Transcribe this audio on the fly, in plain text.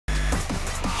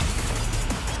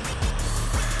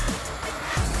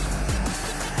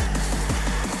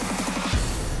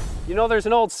You know, there's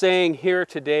an old saying, here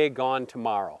today, gone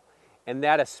tomorrow, and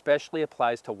that especially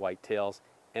applies to whitetails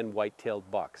and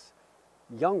white-tailed bucks.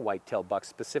 Young white-tailed bucks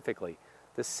specifically.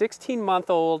 The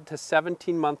 16-month-old to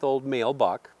 17-month-old male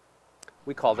buck,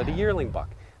 we call it a yearling buck.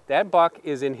 That buck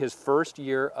is in his first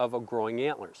year of growing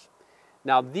antlers.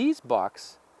 Now these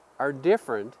bucks are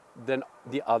different than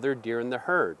the other deer in the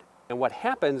herd. And what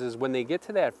happens is when they get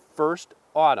to that first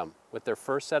autumn with their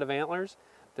first set of antlers,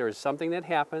 there is something that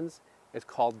happens. It's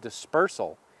called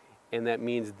dispersal, and that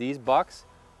means these bucks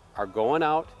are going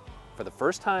out for the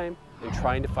first time and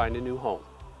trying to find a new home.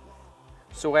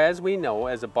 So as we know,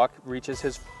 as a buck reaches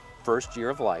his first year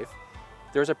of life,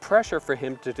 there's a pressure for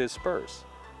him to disperse.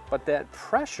 But that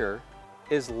pressure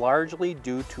is largely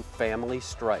due to family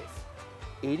strife.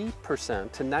 80%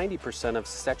 to 90% of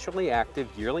sexually active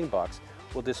yearling bucks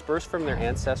will disperse from their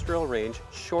ancestral range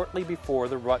shortly before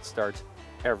the rut starts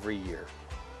every year.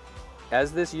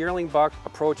 As this yearling buck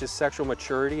approaches sexual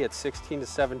maturity at 16 to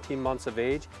 17 months of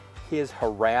age, he is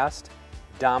harassed,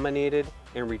 dominated,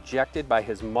 and rejected by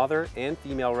his mother and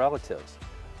female relatives.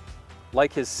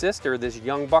 Like his sister, this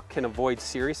young buck can avoid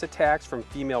serious attacks from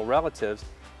female relatives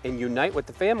and unite with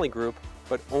the family group,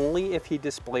 but only if he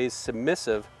displays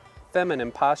submissive,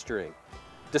 feminine posturing.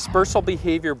 Dispersal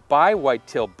behavior by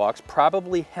whitetail bucks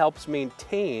probably helps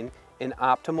maintain an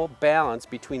optimal balance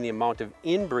between the amount of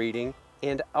inbreeding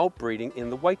and outbreeding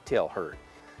in the whitetail herd.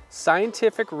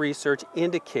 Scientific research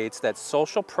indicates that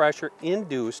social pressure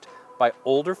induced by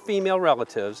older female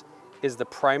relatives is the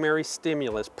primary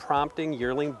stimulus prompting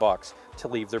yearling bucks to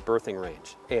leave their birthing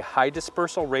range. A high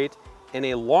dispersal rate and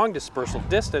a long dispersal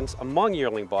distance among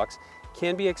yearling bucks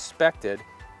can be expected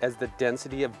as the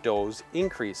density of does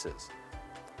increases.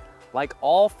 Like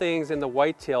all things in the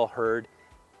whitetail herd,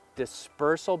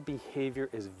 dispersal behavior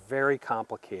is very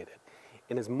complicated.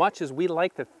 And as much as we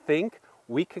like to think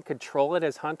we can control it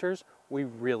as hunters, we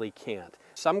really can't.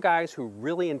 Some guys who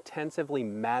really intensively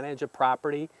manage a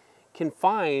property can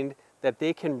find that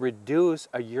they can reduce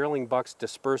a yearling buck's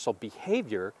dispersal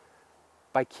behavior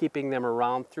by keeping them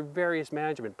around through various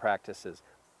management practices.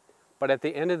 But at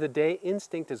the end of the day,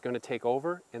 instinct is going to take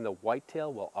over and the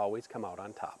whitetail will always come out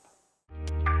on top.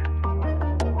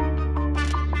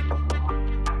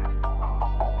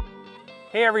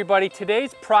 Hey everybody,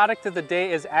 today's product of the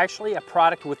day is actually a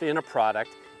product within a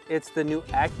product. It's the new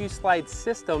AccuSlide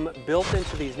system built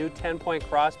into these new 10-point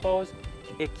crossbows.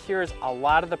 It cures a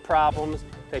lot of the problems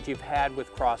that you've had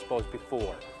with crossbows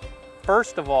before.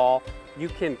 First of all, you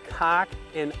can cock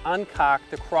and uncock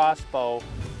the crossbow,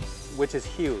 which is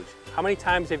huge. How many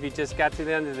times have you just got to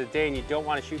the end of the day and you don't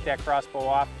want to shoot that crossbow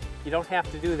off? You don't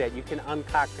have to do that. You can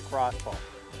uncock the crossbow.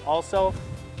 Also,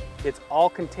 it's all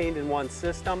contained in one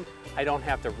system. I don't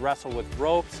have to wrestle with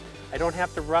ropes. I don't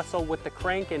have to wrestle with the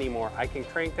crank anymore. I can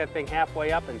crank that thing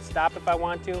halfway up and stop if I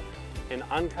want to and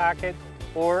uncock it,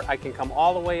 or I can come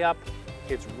all the way up.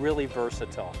 It's really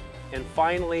versatile. And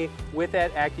finally, with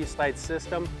that AccuSlide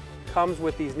system, comes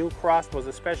with these new crossbows,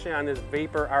 especially on this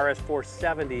Vapor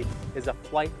RS470, is a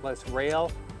flightless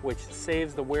rail, which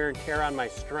saves the wear and tear on my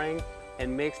string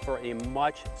and makes for a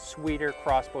much sweeter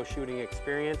crossbow shooting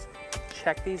experience.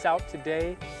 Check these out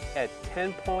today at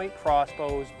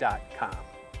 10pointcrossbows.com.